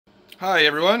Hi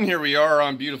everyone, here we are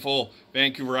on beautiful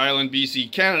Vancouver Island,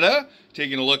 BC, Canada,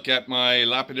 taking a look at my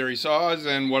lapidary saws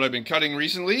and what I've been cutting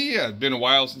recently. It's been a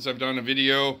while since I've done a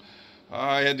video.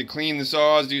 I had to clean the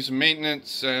saws, do some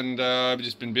maintenance, and I've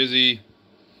just been busy.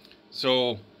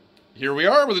 So here we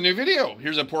are with a new video.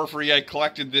 Here's a porphyry I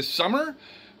collected this summer.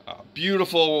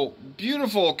 Beautiful,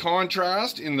 beautiful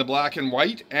contrast in the black and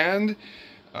white, and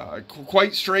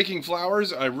quite striking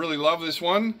flowers. I really love this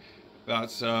one.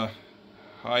 That's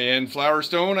high-end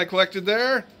Flowerstone I collected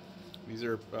there. These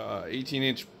are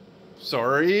 14-inch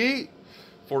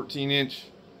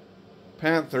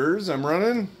Panthers I'm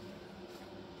running.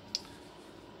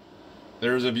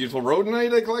 There's a beautiful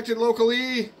Rhodonite I collected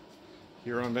locally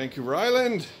here on Vancouver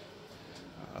Island.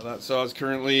 That saw is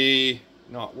currently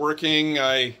not working.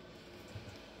 I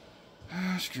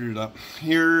screwed it up.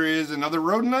 Here is another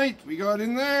Rhodonite we got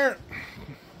in there.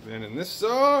 Then in this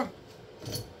saw,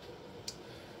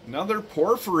 another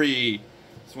porphyry.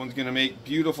 This one's going to make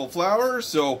beautiful flowers.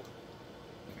 So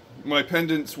my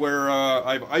pendants where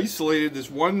I've isolated this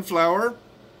one flower,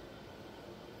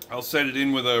 I'll set it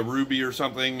in with a ruby or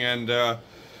something, and the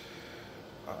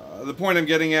point I'm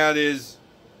getting at is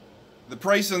the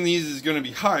price on these is going to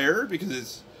be higher because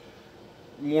it's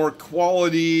more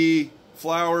quality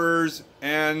flowers,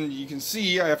 and you can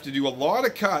see I have to do a lot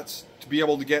of cuts to be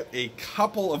able to get a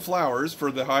couple of flowers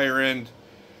for the higher end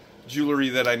jewelry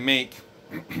that I make.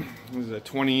 This is a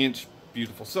 20-inch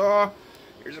beautiful saw.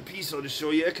 Here's a piece I'll just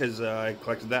show you because I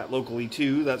collected that locally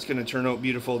too. That's going to turn out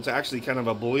beautiful. It's actually kind of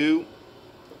a blue.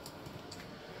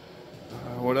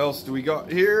 What else do we got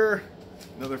here?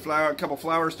 Another flower, a couple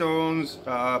Flowerstones,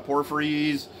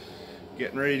 porphyries,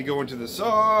 getting ready to go into the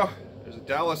saw. There's a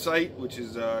Dallasite, which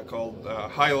is called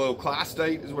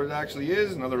hyaloclastite is what it actually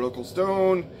is, another local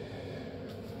stone.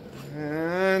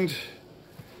 And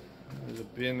there's a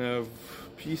bin of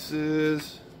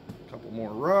pieces, a couple more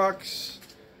rocks.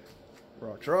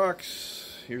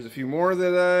 Here's a few more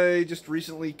that I just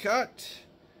recently cut.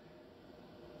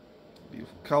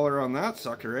 Beautiful color on that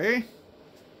sucker, eh?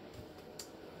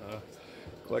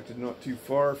 Collected not too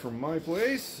far from my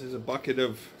place. There's a bucket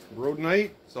of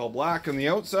Rhodonite. It's all black on the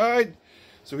outside.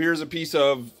 So here's a piece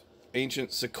of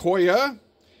ancient Sequoia.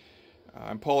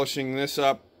 I'm polishing this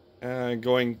up and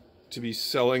going to be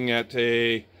selling at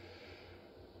a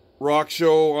rock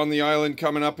show on the island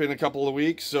coming up in a couple of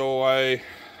weeks. So I'm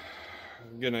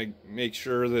gonna make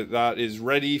sure that that is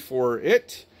ready for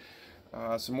it.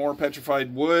 Some more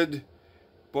petrified wood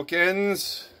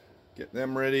bookends. Get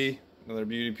them ready. Another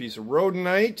beauty piece of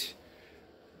Rhodonite.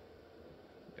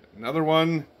 Get another one.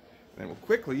 And then we'll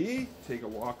quickly take a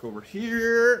walk over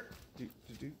here.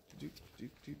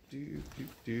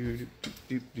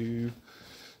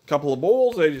 Couple of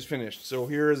bowls I just finished. So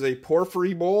here is a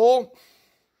porphyry bowl.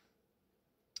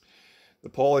 The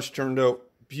polish turned out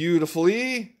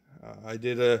beautifully. I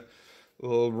did a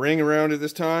little ring around it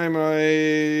this time.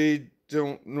 I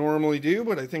don't normally do,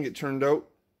 but I think it turned out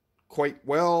quite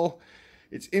well.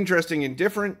 It's interesting and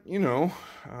different, you know.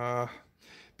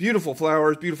 Beautiful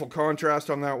flowers, beautiful contrast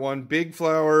on that one. Big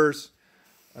flowers.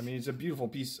 I mean, it's a beautiful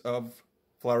piece of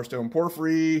Flowerstone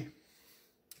porphyry.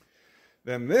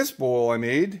 Then this bowl I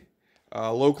made.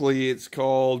 Locally, it's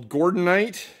called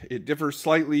Gordonite. It differs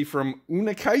slightly from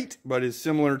Unakite, but is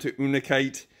similar to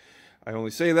Unakite. I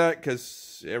only say that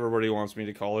because everybody wants me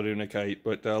to call it Unakite.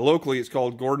 But locally, it's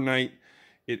called Gordonite.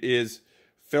 It is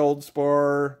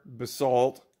feldspar,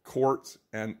 basalt, quartz,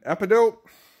 and epidote.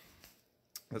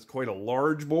 That's quite a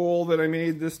large bowl that I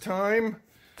made this time.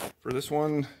 For this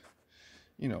one,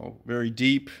 you know, very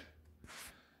deep.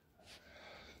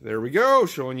 There we go,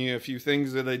 showing you a few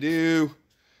things that I do.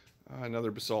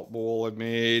 Another basalt bowl I've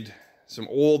made. Some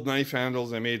old knife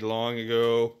handles I made long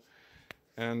ago.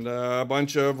 And a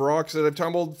bunch of rocks that I've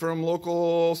tumbled from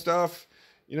local stuff.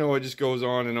 You know, it just goes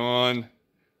on and on.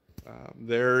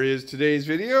 There is today's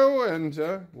video, and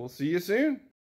we'll see you soon.